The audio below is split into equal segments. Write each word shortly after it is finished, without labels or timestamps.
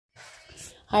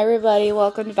Hi everybody,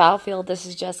 welcome to Battlefield. This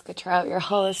is Jessica Trout, your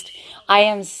host. I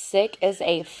am sick as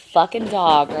a fucking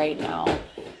dog right now.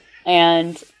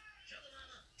 And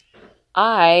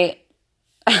I'm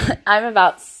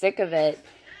about sick of it.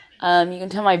 You can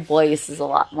tell my voice is a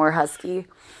lot more husky.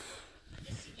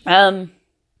 I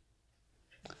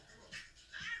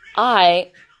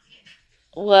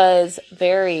was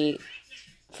very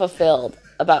fulfilled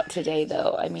about today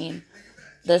though.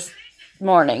 This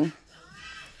morning.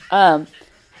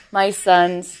 My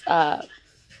son's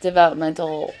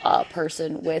developmental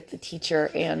person with the teacher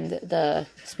and the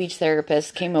speech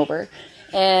therapist came over,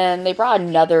 and they brought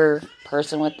another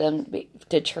person with them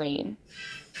to train.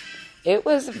 It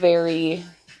was very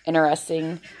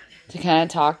interesting to kind of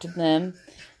talk to them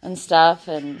and stuff,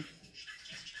 and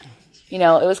it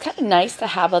was kind of nice to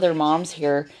have other moms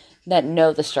here that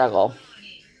know the struggle.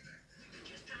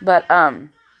 But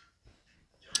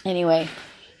anyway,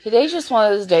 today's just one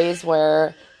of those days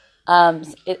where I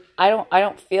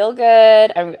don't feel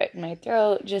good. My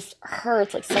throat just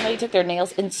hurts. Like somebody took their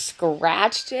nails and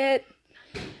scratched it.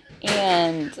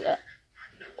 And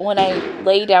when I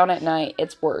lay down at night,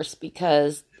 it's worse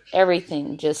because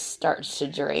everything just starts to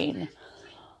drain.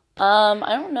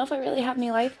 I don't know if I really have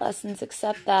any life lessons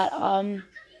except that,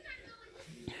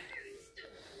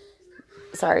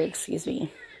 sorry, excuse me.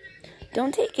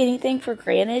 Don't take anything for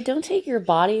granted. Don't take your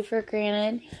body for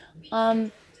granted.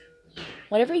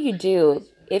 Whatever you do,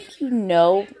 if you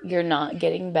know you're not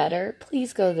getting better,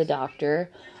 please go to the doctor,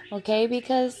 okay?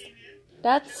 Because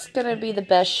that's going to be the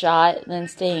best shot than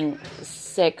staying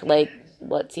sick like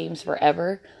what seems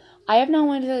forever. I have not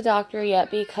went to the doctor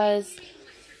yet because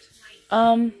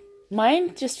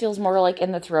mine just feels more like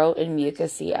in the throat and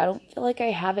mucousy. I don't feel like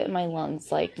I have it in my lungs.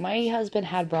 Like my husband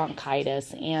had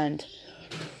bronchitis and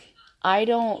I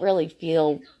don't really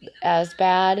feel as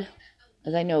bad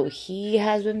as I know he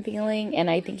has been feeling, and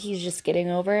I think he's just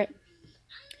getting over it.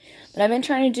 But I've been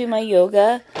trying to do my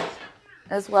yoga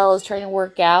as well as trying to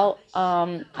work out.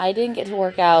 I didn't get to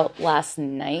work out last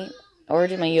night or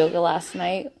do my yoga last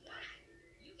night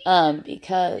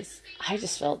because I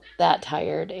just felt that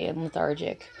tired and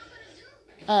lethargic.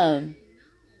 I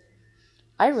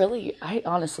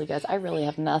honestly, guys, I really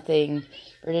have nothing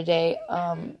for today.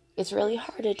 It's really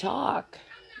hard to talk.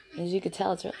 As you could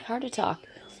tell, it's really hard to talk.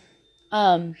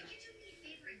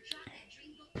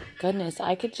 Goodness,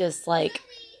 I could just I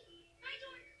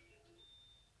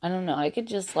don't know, I could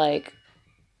just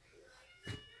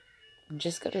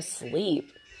just go to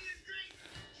sleep.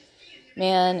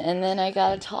 Man, and then I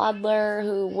got a toddler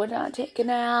who would not take a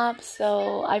nap,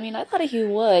 so, I thought he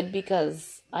would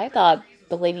because I thought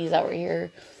the ladies that were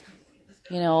here,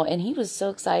 and he was so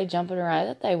excited jumping around, I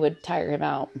thought they would tire him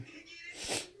out.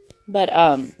 But,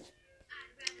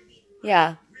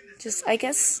 yeah. Just, I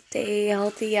guess, stay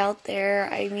healthy out there.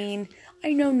 I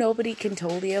know nobody can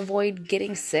totally avoid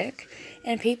getting sick.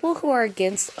 And people who are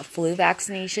against flu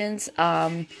vaccinations,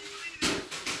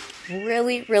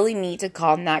 really, really need to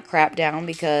calm that crap down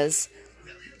because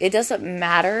it doesn't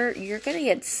matter. You're going to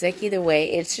get sick either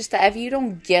way. It's just that if you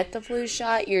don't get the flu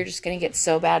shot, you're just going to get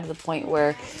so bad to the point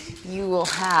where you will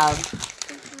have,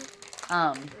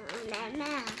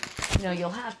 you'll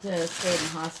have to stay in the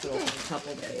hospital for a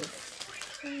couple days.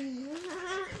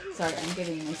 Sorry, I'm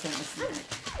getting my son a snack.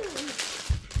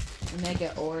 Mega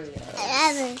Oreos.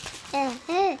 Here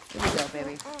we go,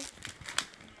 baby.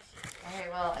 Alright,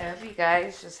 well, I hope you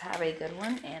guys just have a good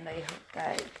one, and I hope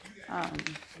that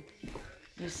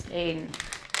you stay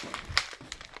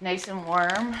nice and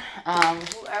warm.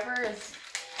 If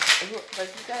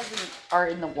you guys are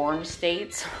in the warm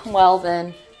states, well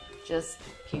then, just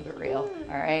keep it real,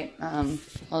 alright?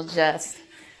 We'll just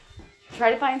try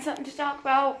to find something to talk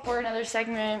about for another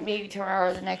segment, maybe tomorrow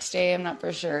or the next day. I'm not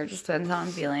for sure. It just depends how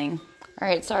I'm feeling.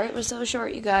 Alright, sorry it was so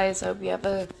short, you guys. I hope you have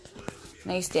a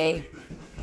nice day.